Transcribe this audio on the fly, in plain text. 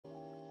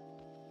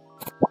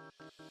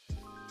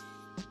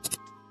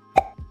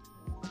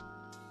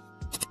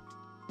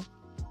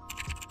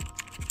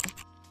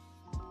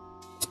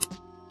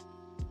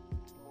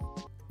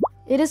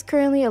It is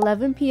currently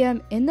 11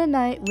 p.m. in the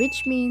night,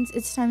 which means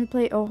it's time to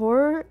play a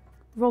horror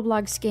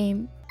Roblox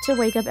game to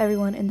wake up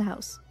everyone in the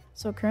house.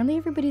 So currently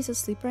everybody's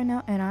asleep right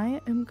now, and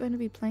I am going to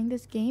be playing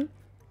this game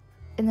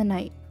in the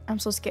night. I'm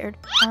so scared.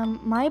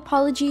 My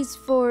apologies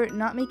for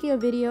not making a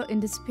video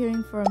and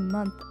disappearing for a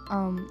month.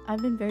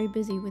 I've been very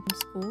busy with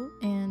school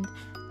and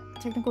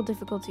technical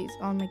difficulties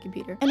on my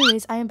computer.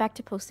 Anyways, I am back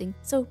to posting,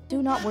 so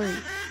do not worry.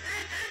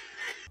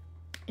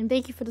 And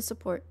thank you for the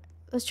support.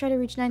 Let's try to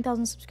reach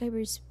 9,000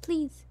 subscribers,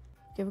 please.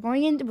 Okay,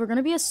 we're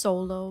gonna be a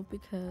solo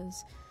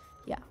because,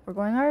 yeah, we're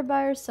going out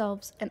by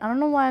ourselves. And I don't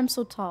know why I'm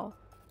so tall.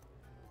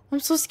 I'm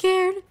so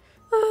scared.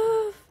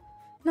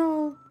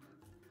 No.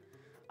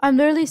 I'm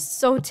literally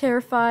so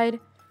terrified.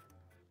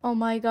 Oh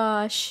my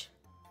gosh.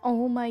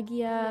 Oh my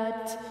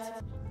god.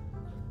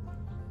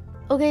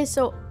 Okay,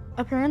 so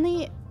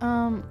apparently,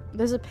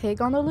 there's a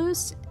pig on the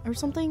loose or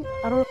something.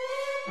 I don't.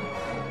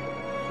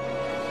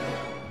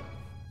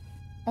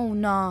 Oh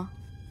nah.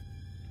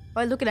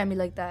 Why looking at me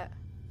like that?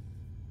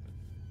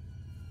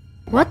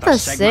 What the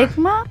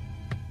Sigma?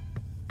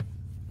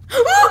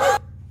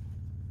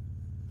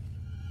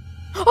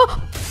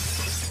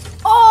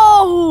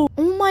 Oh!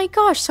 Oh my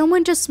gosh,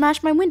 someone just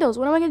smashed my windows.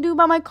 What am I gonna do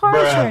about my car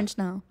insurance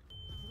now?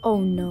 Oh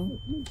no.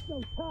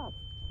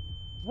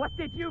 What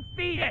did you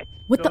feed it?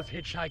 What Those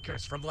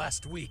hitchhikers from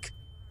last week.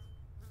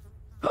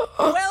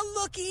 Well,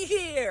 looky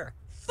here.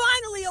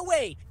 Finally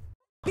awake.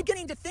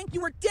 Beginning to think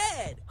you were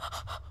dead.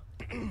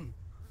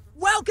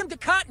 Welcome to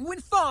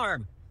Cottonwood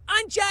Farm.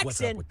 I'm Jackson.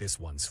 What's up with this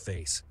one's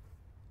face?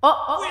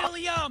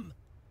 William!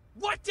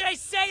 What did I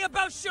say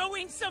about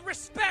showing some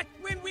respect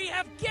when we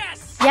have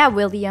guests? Yeah,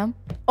 William.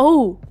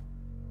 Oh.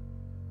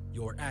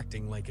 You're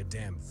acting like a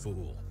damn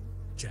fool,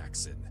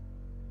 Jackson.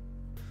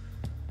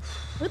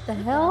 What the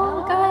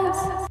hell,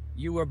 guys?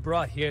 You were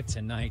brought here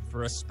tonight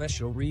for a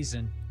special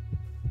reason.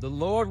 The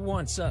Lord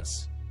wants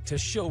us to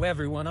show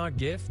everyone our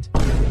gift.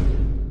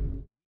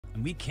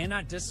 And we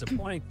cannot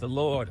disappoint the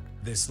Lord.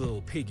 This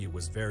little piggy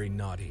was very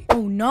naughty.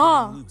 Oh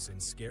no. Loose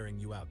and scaring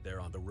you out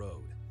there on the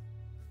road.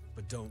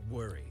 But don't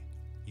worry,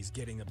 he's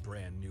getting a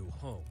brand new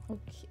home.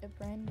 Okay, a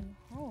brand new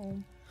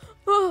home.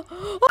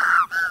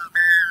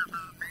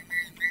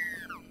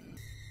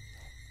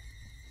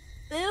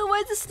 Ew,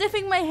 why is it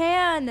sniffing my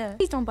hand?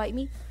 Please don't bite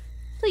me.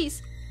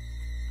 Please.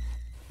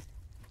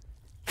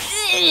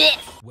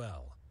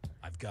 Well,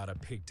 I've got a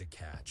pig to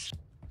catch.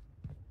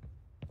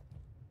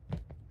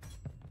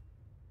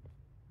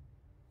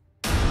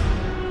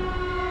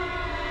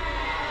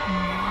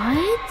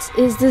 What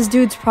is this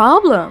dude's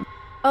problem?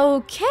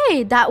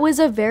 Okay, that was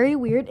a very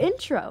weird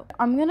intro.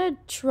 I'm gonna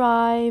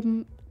try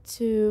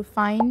to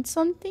find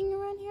something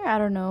around here. I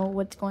don't know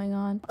what's going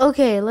on.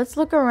 Okay, let's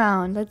look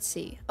around. Let's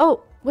see.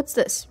 Oh, what's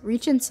this?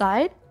 Reach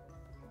inside?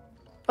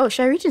 Oh,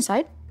 should I reach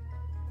inside?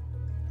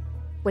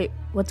 Wait,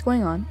 what's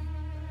going on?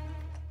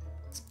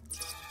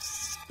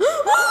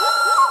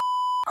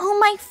 Oh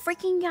my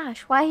freaking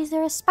gosh, why is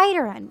there a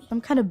spider on me? Some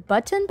kind of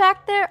button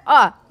back there?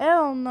 Ah,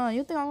 hell no,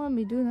 you think I'm gonna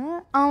be doing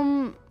that?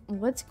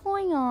 What's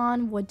going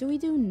on? What do we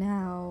do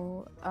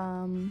now?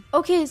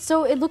 Okay,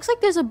 so it looks like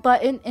there's a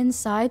button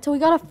inside, so we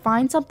gotta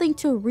find something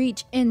to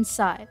reach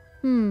inside.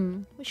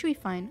 What should we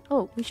find?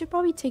 Oh, we should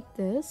probably take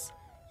this.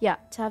 Yeah,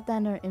 to have that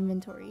in our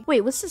inventory.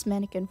 Wait, what's this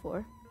mannequin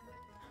for?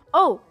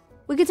 Oh,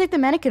 we could take the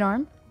mannequin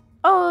arm.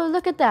 Oh,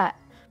 look at that.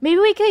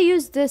 Maybe we could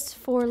use this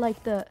for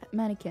like the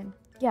mannequin.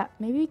 Yeah,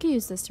 maybe we could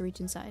use this to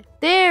reach inside.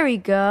 There we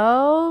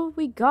go.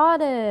 We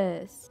got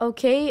it.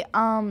 Okay,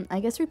 I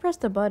guess we press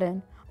the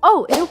button.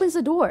 Oh, it opens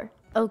the door.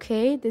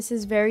 Okay, this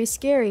is very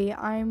scary.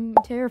 I'm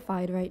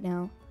terrified right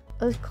now.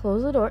 Let's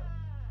close the door.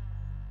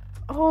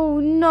 Oh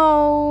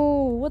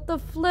no, what the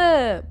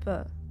flip?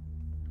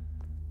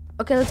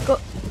 Okay, let's go.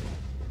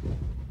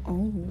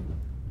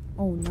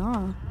 Oh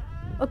nah.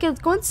 Okay, let's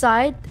go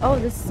inside. Oh,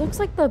 this looks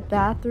like the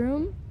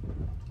bathroom.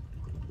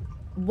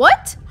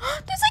 What?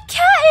 There's a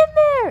cat in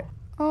there.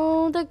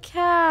 Oh, the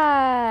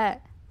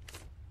cat.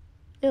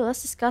 Ew,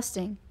 that's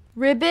disgusting.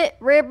 Ribbit,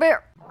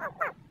 ribbit.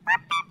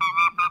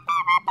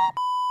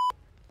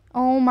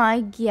 Oh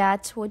my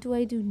god, what do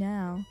I do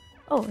now?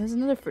 Oh, there's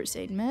another first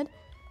aid med.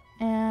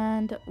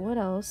 And what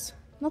else?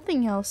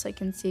 Nothing else I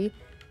can see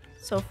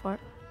so far.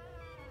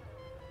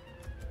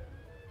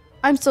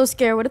 I'm so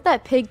scared. What if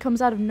that pig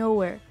comes out of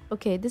nowhere?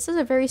 Okay, this is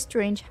a very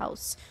strange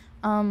house.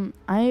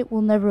 I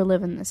will never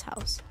live in this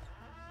house.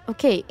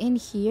 Okay, in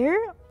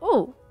here.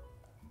 Oh,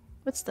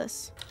 what's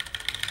this?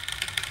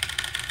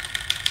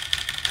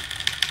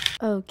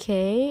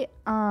 Okay,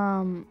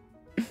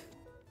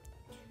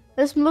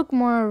 let's look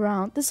more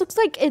around. This looks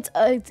like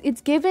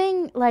it's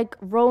giving like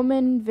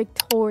Roman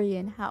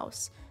Victorian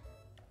house.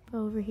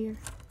 Over here,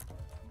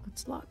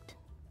 it's locked.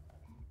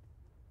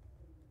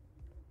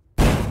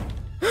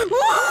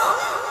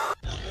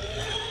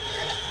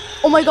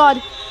 Oh my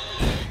god!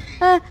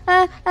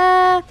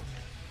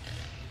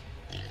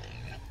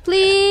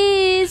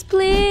 Please,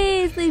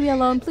 please leave me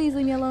alone. Please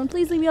leave me alone.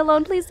 Please leave me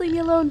alone. Please leave me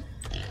alone.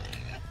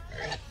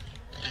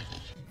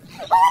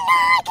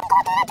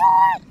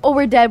 Oh,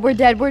 we're dead. We're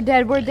dead. We're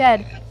dead. We're dead.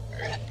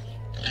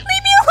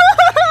 Leave me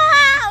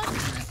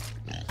alone!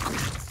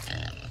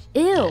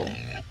 Ew.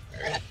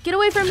 Get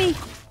away from me.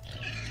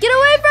 Get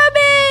away from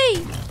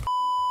me!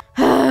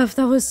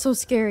 That was so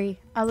scary.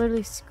 I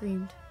literally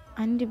screamed.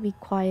 I need to be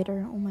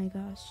quieter. Oh my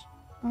gosh.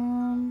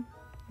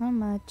 Not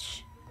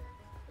much.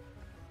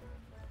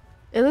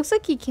 It looks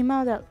like he came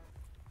out of that.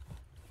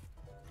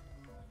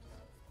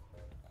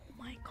 Oh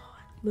my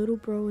god. Little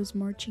bro is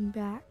marching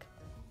back.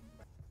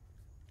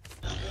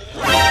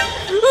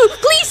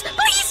 Please!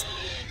 Please!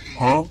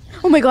 Huh?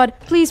 Oh my god.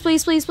 Please,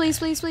 please, please, please,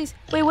 please, please.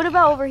 Wait, what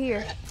about over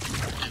here?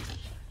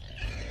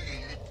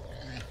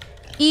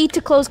 E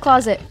to close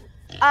closet.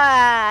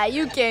 Ah,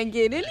 you can't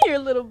get in here,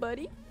 little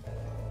buddy.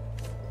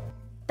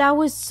 That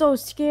was so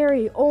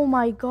scary. Oh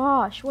my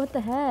gosh, what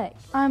the heck?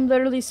 I'm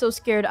literally so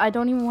scared. I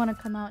don't even want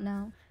to come out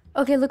now.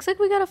 Okay, looks like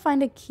we gotta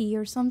find a key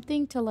or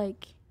something to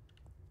like...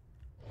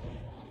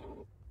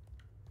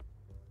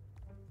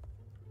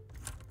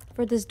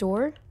 for this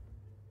door.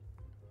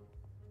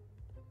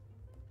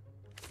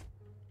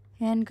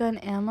 Handgun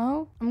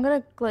ammo. I'm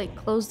gonna like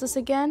close this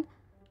again.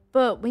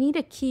 But we need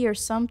a key or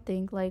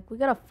something. Like, we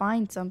gotta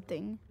find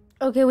something.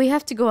 Okay, we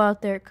have to go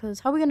out there,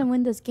 because how are we gonna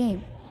win this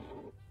game?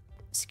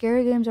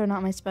 Scary games are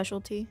not my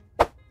specialty.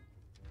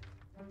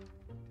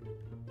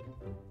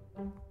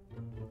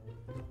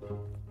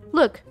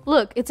 Look,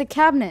 look, it's a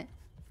cabinet.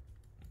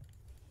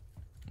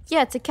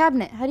 Yeah, it's a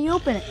cabinet. How do you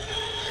open it?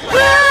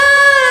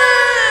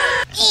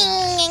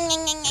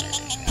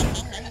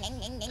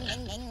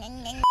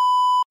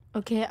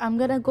 Okay, I'm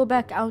gonna go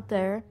back out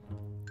there.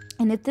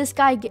 And if this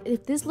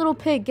little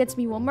pig gets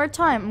me one more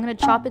time, I'm gonna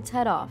chop its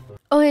head off.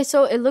 Okay,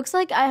 so it looks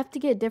like I have to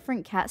get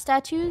different cat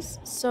statues.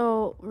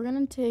 So we're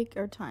gonna take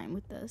our time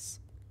with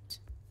this.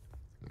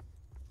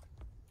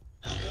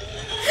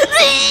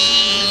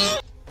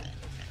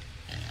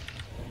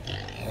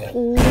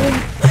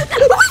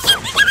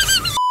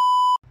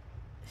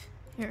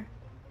 Here,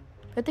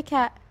 put the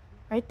cat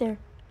right there.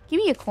 Give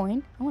me a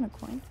coin. I want a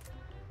coin.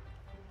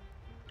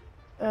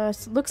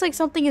 So looks like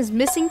something is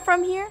missing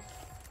from here.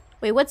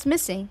 Wait, what's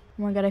missing?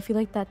 Oh my god, I feel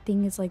like that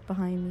thing is like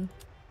behind me.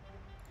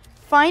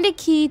 Find a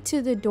key to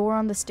the door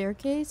on the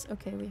staircase.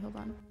 Okay, wait, hold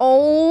on.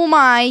 Oh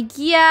my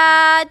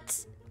god!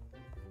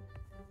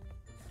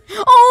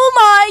 Oh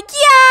my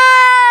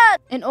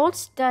god! An old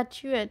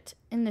statuette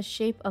in the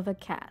shape of a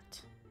cat.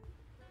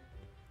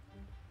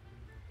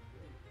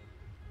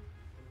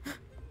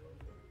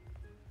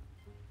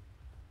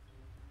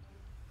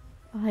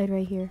 I'll hide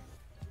right here.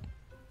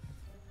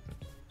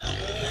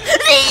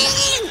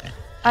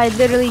 I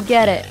literally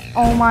get it.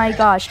 Oh my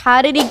gosh.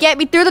 How did he get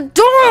me through the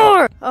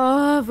door?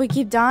 Oh, if we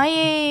keep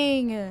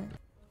dying.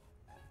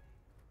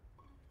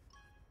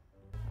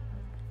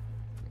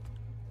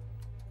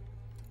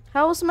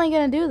 How else am I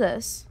gonna do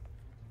this?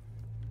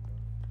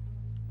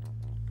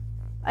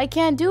 I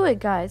can't do it,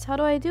 guys. How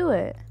do I do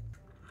it?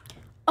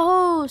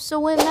 Oh, so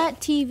when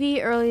that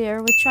TV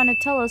earlier was trying to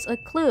tell us a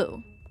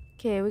clue.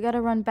 Okay, we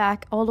gotta run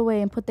back all the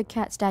way and put the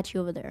cat statue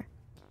over there.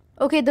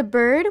 Okay, the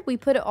bird, we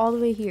put it all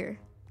the way here.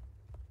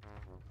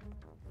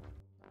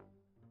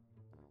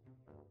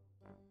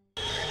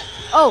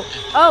 Oh,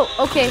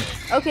 okay,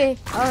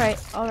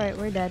 alright,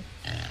 we're dead.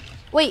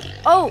 Wait,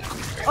 oh,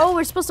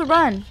 we're supposed to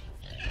run.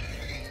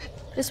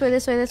 This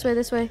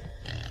way.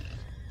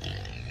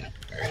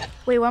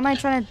 Wait, why am I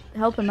trying to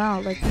help him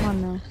out? Like, come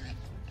on now.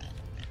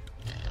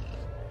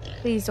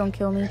 Please don't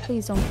kill me,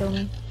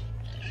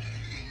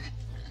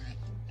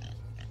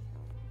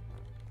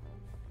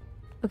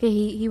 Okay,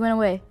 he went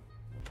away.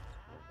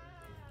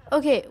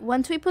 Okay,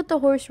 once we put the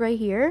horse right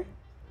here.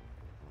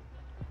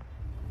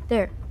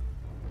 There.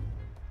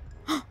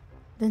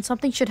 Then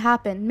something should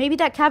happen. Maybe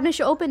that cabinet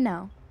should open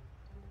now.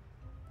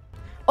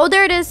 Oh,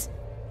 there it is.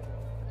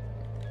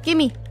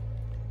 Gimme.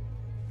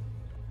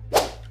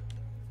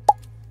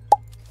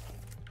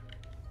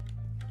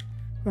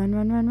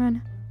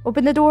 Run.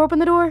 Open the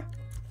door.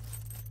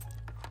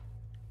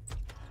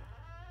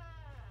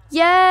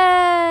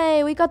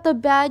 Yay! We got the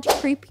Badge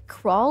Creepy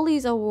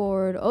Crawlies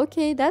award.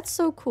 Okay, that's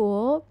so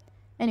cool.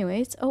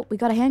 Anyways, oh, we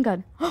got a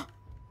handgun.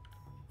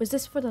 Was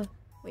this for the...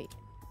 Wait.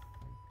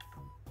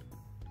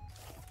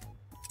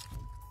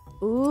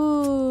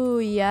 Ooh,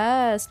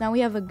 yes. Now we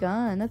have a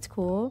gun. That's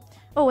cool.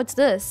 Oh, what's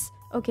this?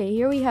 Okay,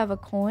 here we have a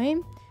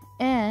coin.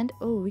 And,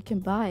 oh, we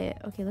can buy it.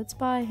 Okay, let's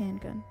buy a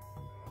handgun.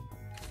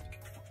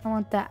 I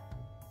want that.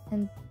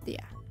 And,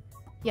 yeah.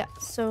 Yeah,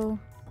 so...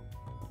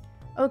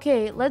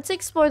 Okay, let's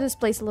explore this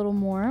place a little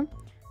more.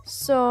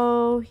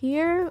 So,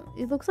 here,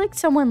 it looks like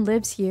someone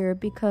lives here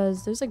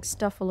because there's, like,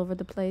 stuff all over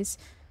the place.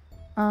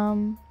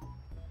 Oh,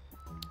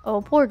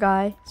 poor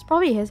guy. It's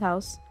probably his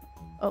house.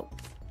 Oh.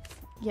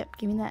 Yep,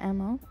 give me that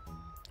ammo.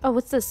 Oh,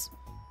 what's this?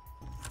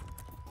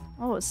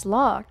 Oh, it's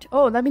locked.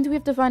 Oh, that means we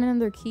have to find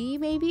another key,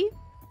 maybe?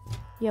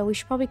 Yeah, we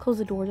should probably close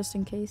the door just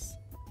in case.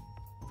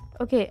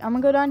 Okay, I'm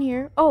gonna go down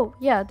here. Oh,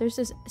 yeah, there's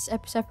this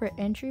separate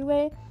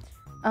entryway.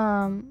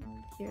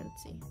 Here,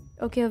 let's see.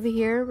 Okay, over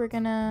here, we're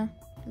gonna...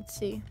 Let's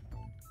see.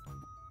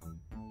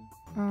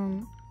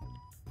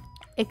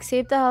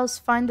 Escape the house,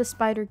 find the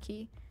spider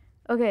key.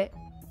 Okay,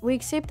 we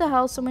escaped the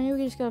house, so maybe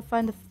we just gotta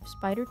find the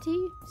spider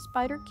key?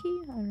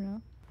 I don't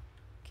know.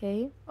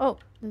 Okay. Oh,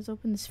 let's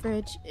open this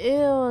fridge.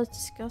 Ew, it's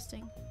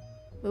disgusting.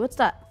 Wait, what's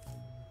that?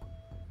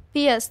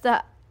 P.S.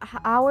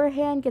 Our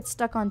hand gets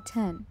stuck on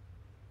 10.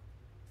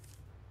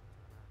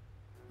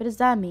 What does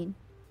that mean?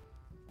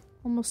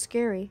 Almost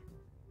scary.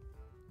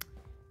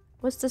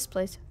 What's this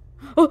place?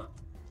 Oh!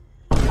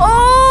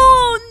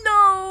 Oh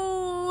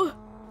no!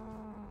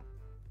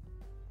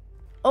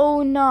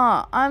 Oh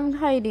nah, I'm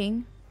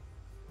hiding.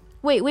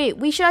 Wait,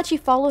 we should actually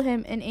follow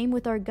him and aim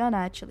with our gun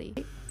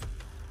actually.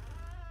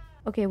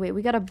 Okay, wait,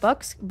 we got a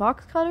box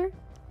cutter?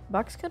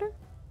 Box cutter?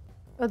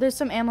 Oh, there's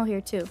some ammo here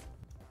too.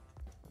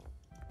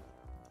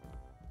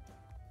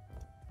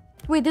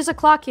 Wait, there's a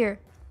clock here.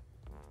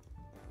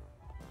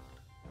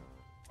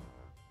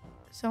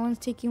 Someone's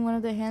taking one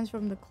of their hands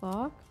from the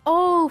clock.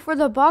 Oh, for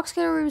the box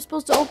cutter, we were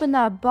supposed to open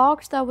that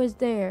box that was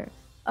there.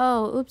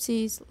 Oh,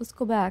 oopsies. Let's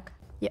go back.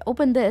 Yeah,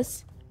 open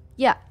this.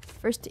 Yeah,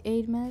 first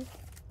aid med.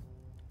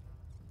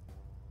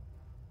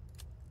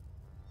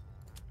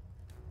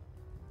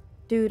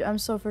 Dude, I'm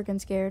so freaking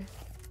scared.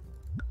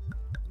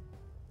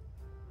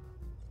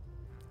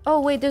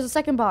 Oh, wait, there's a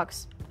second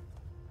box.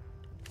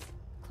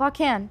 Clock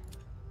hand.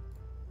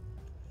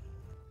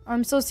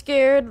 I'm so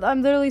scared.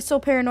 I'm literally so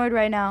paranoid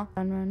right now.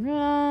 Run, run,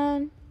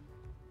 run.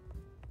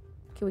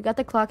 Okay, we got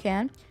the clock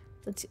hand.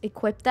 Let's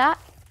equip that.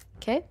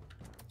 Okay.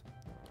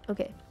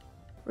 Okay.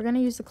 We're gonna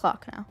use the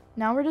clock now.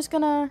 Now we're just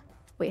gonna...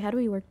 Wait, how do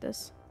we work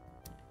this?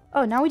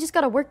 Oh, now we just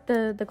gotta work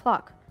the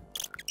clock.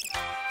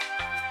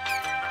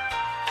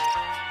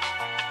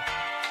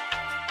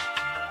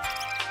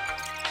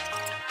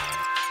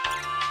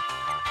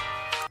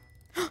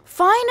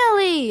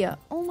 Finally!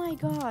 Oh my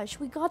gosh,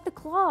 we got the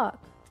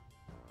clock.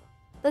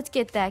 Let's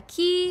get that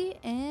key,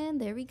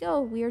 and there we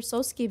go. We are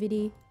so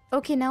skibidi.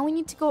 Okay, now we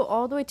need to go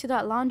all the way to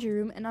that laundry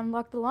room and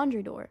unlock the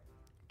laundry door.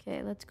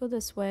 Okay, let's go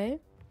this way.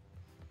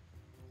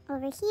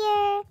 Over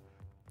here.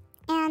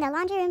 And the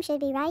laundry room should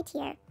be right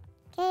here.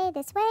 Okay,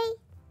 this way.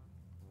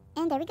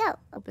 And there we go.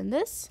 Open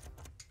this.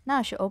 Now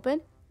it should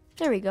open.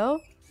 There we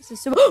go. This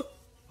is so... Oh,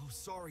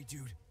 sorry,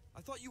 dude.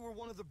 I thought you were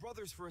one of the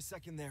brothers for a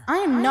second there. I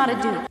am not a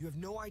dude. You have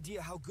no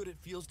idea how good it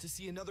feels to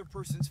see another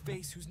person's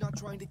face who's not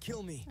trying to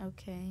kill me.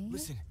 Okay.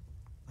 Listen,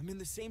 I'm in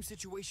the same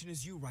situation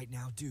as you right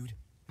now, dude.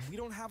 And we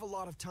don't have a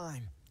lot of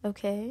time.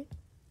 Okay.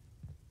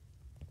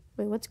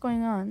 Wait, what's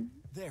going on?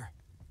 There,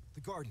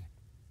 the garden.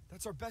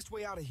 That's our best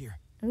way out of here.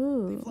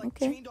 Ooh, They've like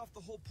okay. chained off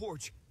the whole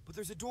porch, but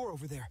there's a door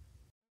over there.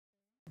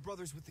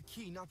 Brothers with the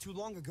key not too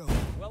long ago.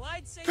 Well,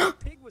 I'd say the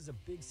pig was a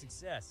big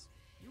success.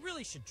 You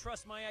really should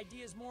trust my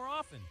ideas more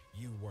often.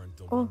 You weren't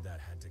the one that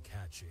had to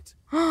catch it.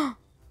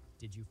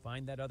 Did you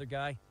find that other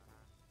guy?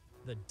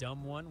 The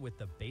dumb one with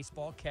the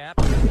baseball cap?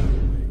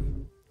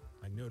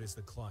 I noticed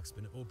the clock's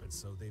been open,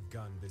 so they've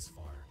gotten this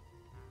far.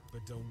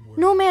 But don't worry.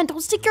 No, man, don't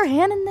stick your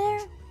hand in there.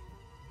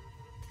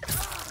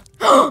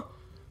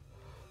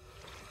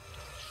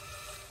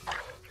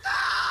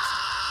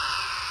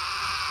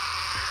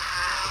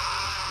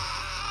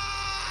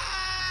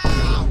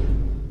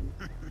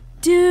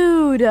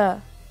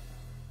 Dude.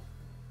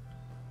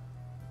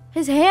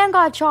 His hand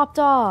got chopped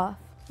off.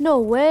 No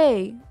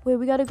way. Wait,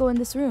 we gotta go in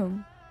this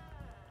room.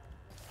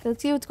 Okay,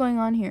 let's see what's going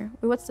on here.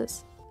 Wait, what's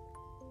this?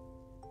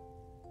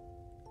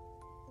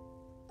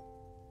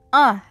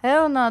 Ah,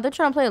 hell no. They're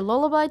trying to play a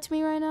lullaby to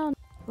me right now.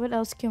 What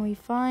else can we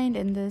find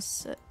in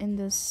this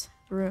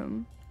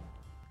room?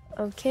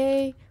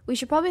 Okay, we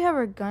should probably have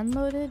our gun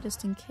loaded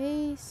just in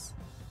case.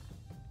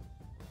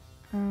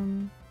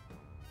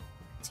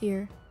 It's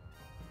here.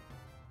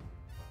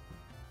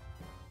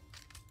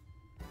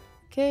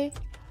 Okay.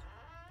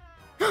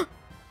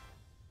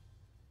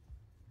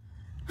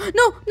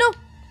 No, no.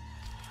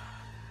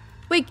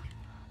 Wait,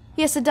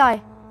 he has to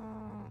die.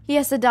 He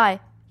has to die.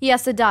 He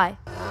has to die.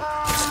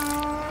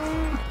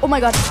 Oh my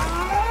god.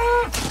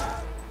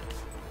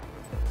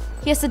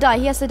 He has to die.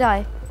 He has to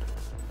die.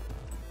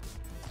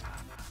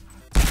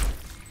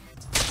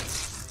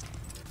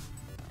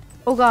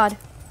 Oh god.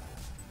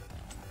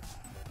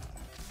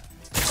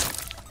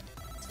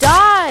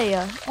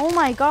 Die! Oh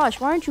my gosh,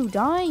 why aren't you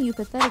dying, you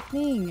pathetic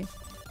thing?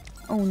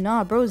 Oh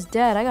nah, bro's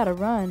dead. I gotta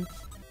run.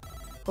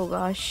 Oh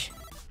gosh.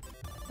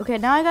 Okay,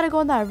 now I gotta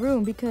go in that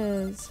room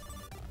because...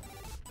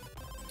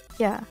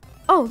 Yeah.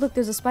 Oh, look,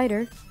 there's a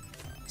spider.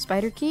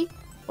 Spider key?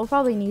 We'll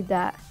probably need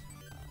that.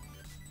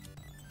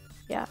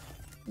 Yeah,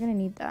 we're gonna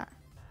need that.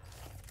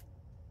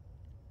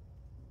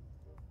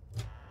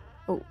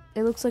 Oh,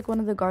 it looks like one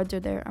of the guards are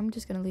there. I'm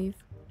just gonna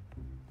leave.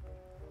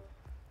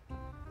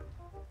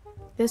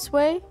 This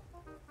way?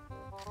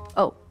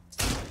 Oh.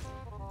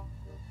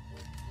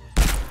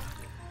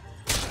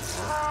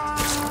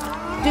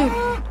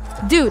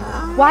 Dude,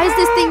 why is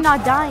this thing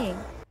not dying?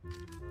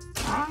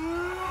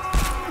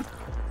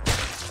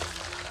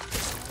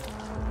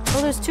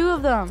 Oh, there's two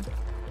of them.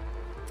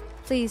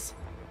 Please.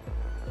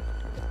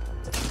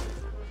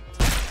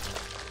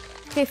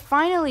 Okay,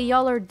 finally,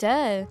 y'all are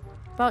dead.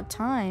 About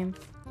time.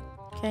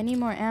 Okay, I need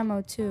more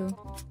ammo, too.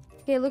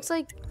 Okay, it looks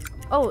like...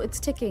 Oh, it's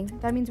ticking.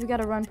 That means we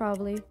gotta run,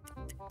 probably.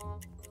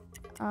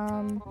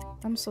 I'm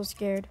so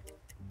scared.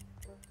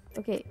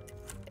 Okay.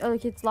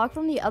 Okay, it's locked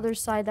from the other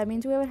side. That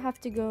means we would have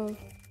to go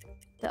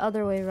the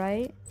other way,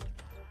 right?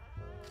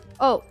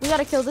 Oh, we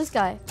gotta kill this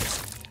guy.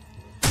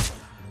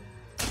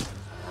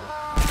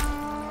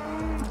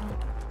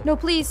 No,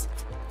 please.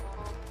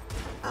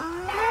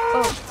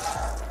 Oh.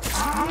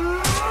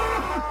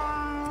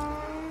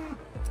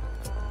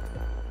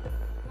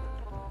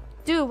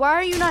 Dude, why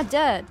are you not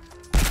dead?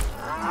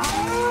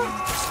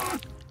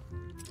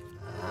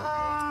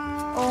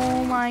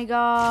 Oh my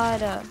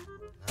god.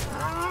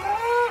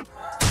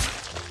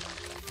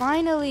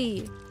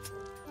 Finally.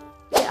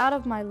 Get out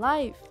of my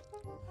life.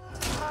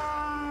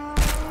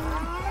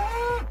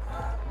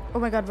 Oh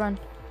my god, run.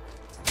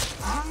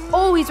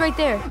 Oh, he's right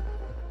there.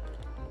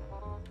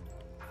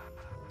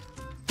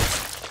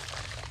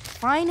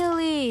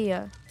 Finally.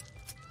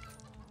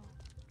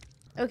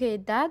 Okay,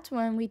 that's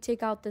when we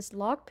take out this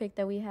lockpick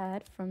that we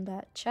had from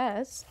that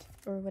chest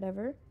or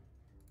whatever.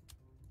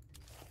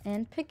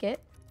 And pick it.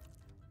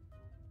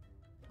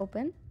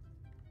 Open.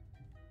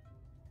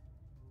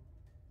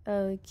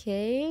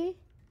 Okay.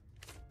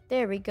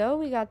 There we go.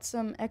 We got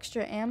some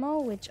extra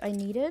ammo, which I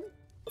needed.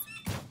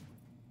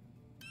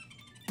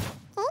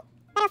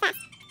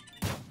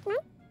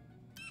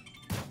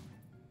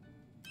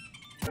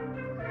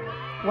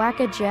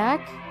 Whack a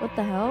jack? What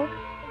the hell?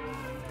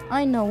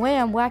 I know way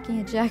I'm whacking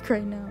a jack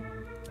right now.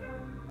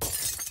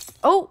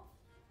 Oh!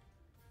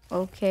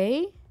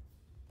 Okay.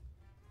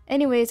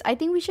 Anyways, I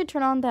think we should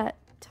turn on that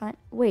time.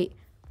 Wait,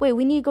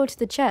 we need to go to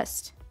the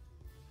chest.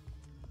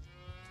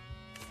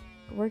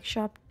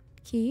 Workshop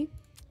key.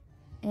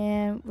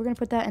 And we're gonna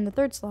put that in the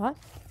third slot.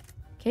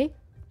 Okay.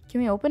 Can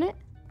we open it?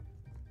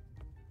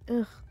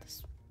 Ugh,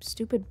 this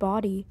stupid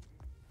body.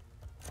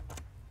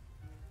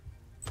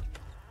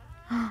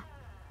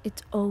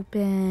 It's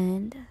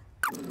opened.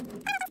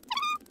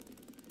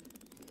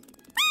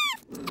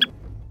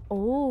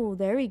 Oh,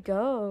 there we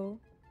go.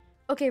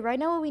 Okay, right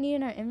now what we need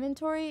in our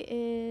inventory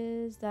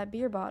is that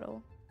beer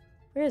bottle.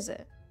 Where is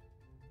it?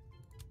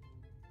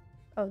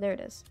 Oh, there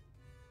it is.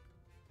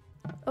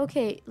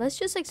 Okay, let's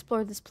just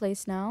explore this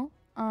place now.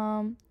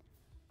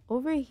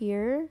 Over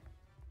here.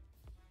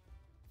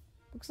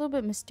 Looks a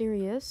little bit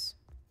mysterious.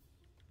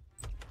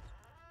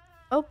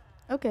 Oh,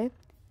 okay.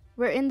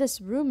 We're in this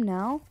room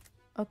now.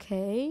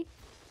 Okay.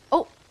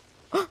 Oh!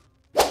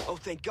 Oh,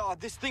 thank God,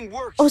 this thing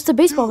works. Oh, it's the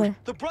baseball player.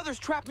 The brothers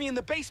trapped me in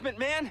the basement,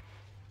 man.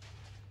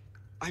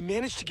 I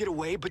managed to get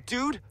away, but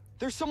dude,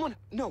 there's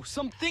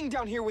something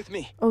down here with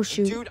me. Oh,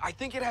 shoot. Dude, I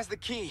think it has the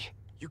key.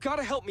 You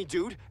gotta help me,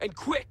 dude, and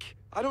quick.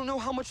 I don't know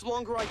how much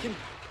longer I can...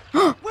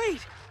 Wait,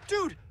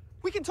 dude,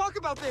 we can talk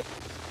about this.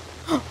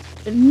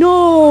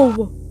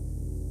 No!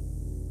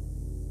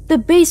 The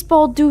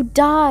baseball dude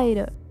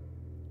died.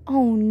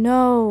 Oh,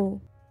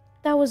 no.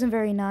 That wasn't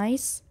very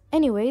nice.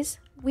 Anyways,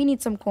 we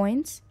need some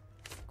coins.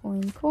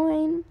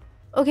 Coin.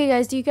 Okay,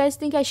 guys, do you guys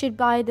think I should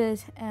buy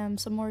this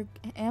some more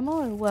ammo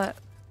or what?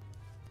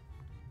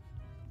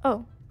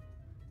 Oh.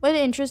 What an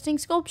interesting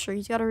sculpture.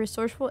 He's got a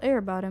resourceful air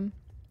about him.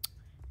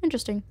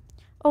 Interesting.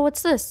 Oh,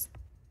 what's this?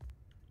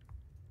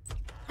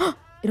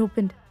 It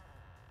opened.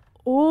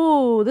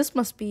 Oh, this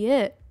must be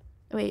it.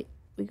 Wait,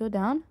 we go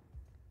down?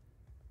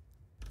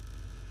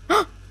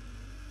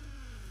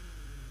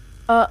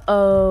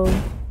 Uh-oh.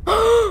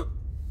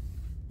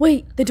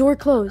 Wait, the door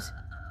closed.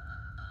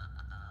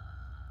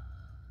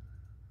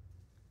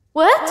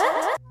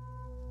 What?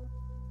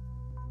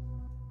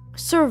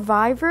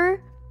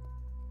 Survivor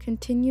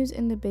continues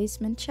in the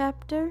basement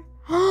chapter.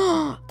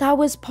 That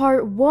was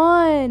part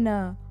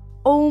 1.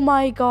 Oh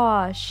my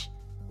gosh.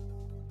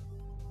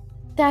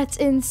 That's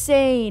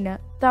insane.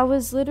 That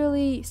was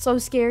literally so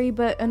scary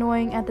but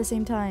annoying at the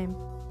same time.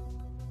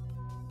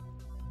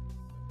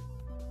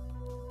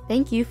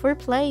 Thank you for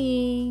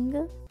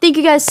playing. Thank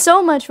you guys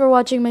so much for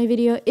watching my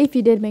video. If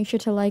you did, make sure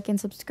to like and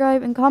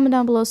subscribe and comment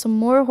down below some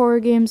more horror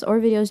games or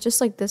videos just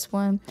like this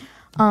one.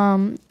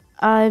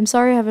 I'm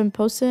sorry I haven't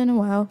posted in a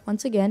while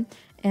once again,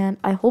 and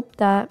I hope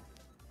that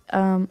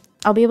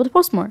I'll be able to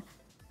post more.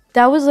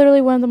 That was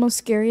literally one of the most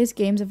scariest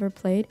games I've ever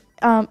played.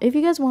 If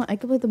you guys want, I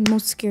could play the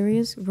most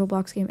scariest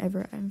Roblox game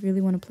ever. I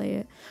really want to play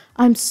it.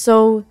 I'm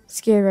so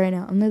scared right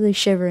now. I'm literally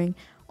shivering.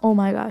 Oh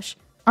my gosh.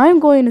 I'm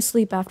going to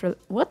sleep after...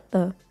 What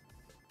the...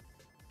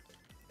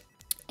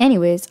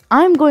 Anyways,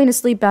 I'm going to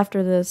sleep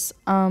after this.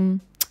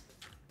 Who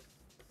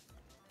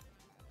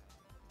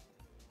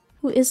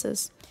is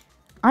this?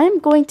 I'm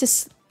going to...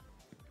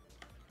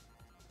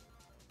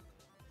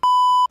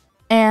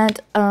 I'm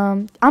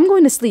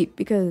going to sleep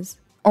because...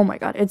 Oh my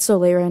god, it's so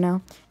late right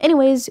now.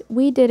 Anyways,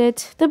 we did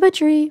it. The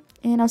Butchery.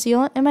 And I'll see you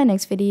all in my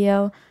next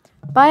video.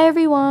 Bye,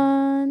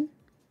 everyone.